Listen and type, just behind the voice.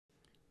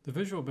The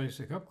Visual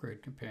Basic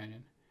Upgrade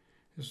Companion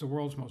is the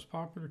world's most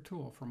popular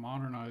tool for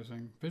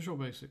modernizing Visual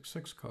Basic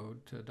 6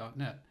 code to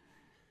 .NET.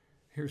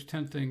 Here's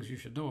 10 things you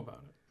should know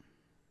about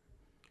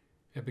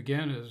it. It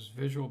began as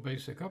Visual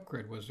Basic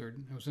Upgrade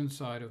Wizard. It was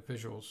inside of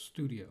Visual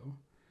Studio,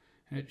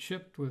 and it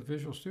shipped with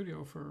Visual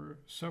Studio for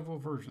several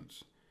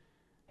versions.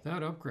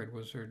 That Upgrade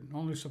Wizard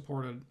only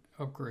supported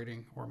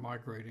upgrading or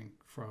migrating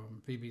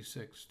from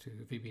VB6 to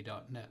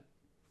VB.NET.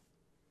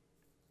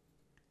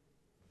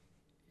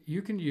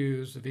 You can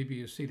use the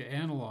VBUC to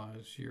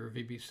analyze your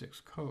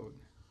VB6 code.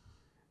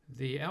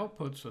 The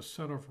output's a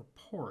set of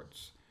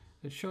reports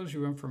that shows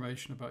you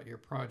information about your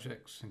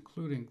projects,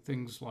 including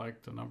things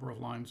like the number of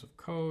lines of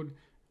code,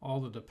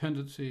 all the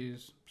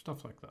dependencies,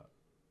 stuff like that.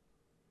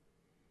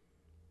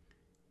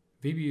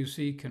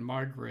 VBUC can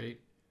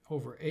migrate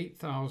over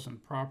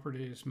 8,000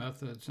 properties,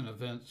 methods, and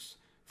events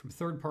from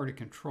third-party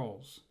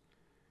controls,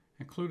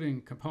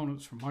 including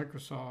components from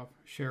Microsoft,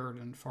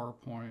 Sheridan,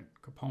 Farpoint,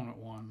 Component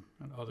One,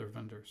 and other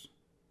vendors.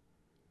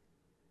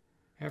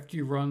 After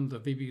you run the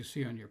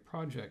VBUC on your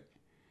project,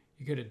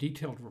 you get a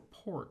detailed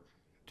report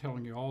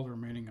telling you all the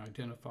remaining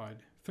identified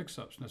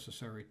fixups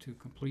necessary to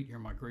complete your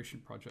migration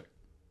project.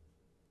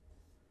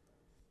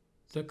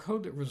 The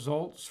code that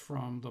results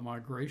from the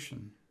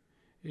migration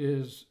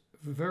is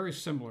very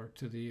similar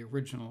to the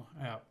original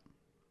app.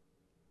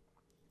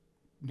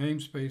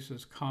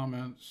 Namespaces,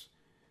 comments,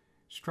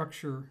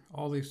 structure,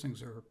 all these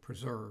things are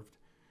preserved.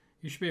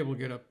 You should be able to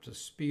get up to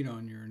speed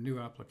on your new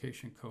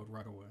application code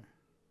right away.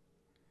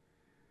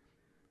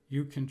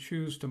 You can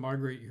choose to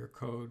migrate your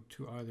code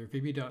to either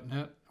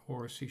VB.NET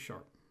or C#.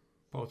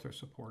 Both are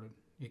supported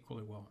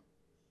equally well.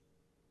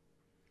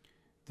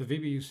 The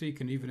VBUC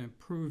can even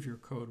improve your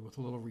code with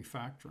a little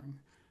refactoring.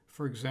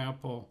 For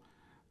example,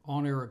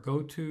 on-error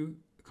goto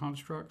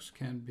constructs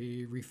can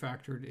be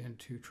refactored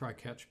into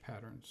try-catch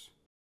patterns.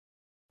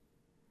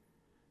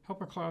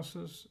 Helper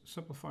classes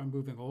simplify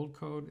moving old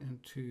code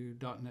into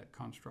 .NET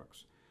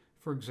constructs.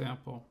 For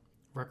example,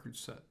 record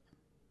set.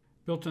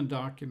 Built-in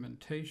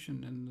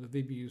documentation in the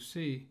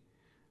VBUC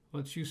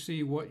lets you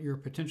see what your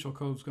potential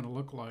code is going to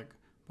look like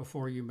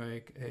before you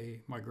make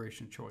a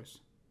migration choice.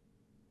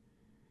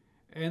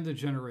 And the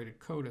generated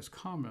code has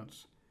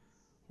comments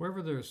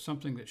wherever there is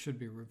something that should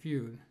be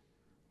reviewed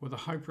with a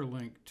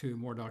hyperlink to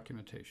more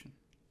documentation.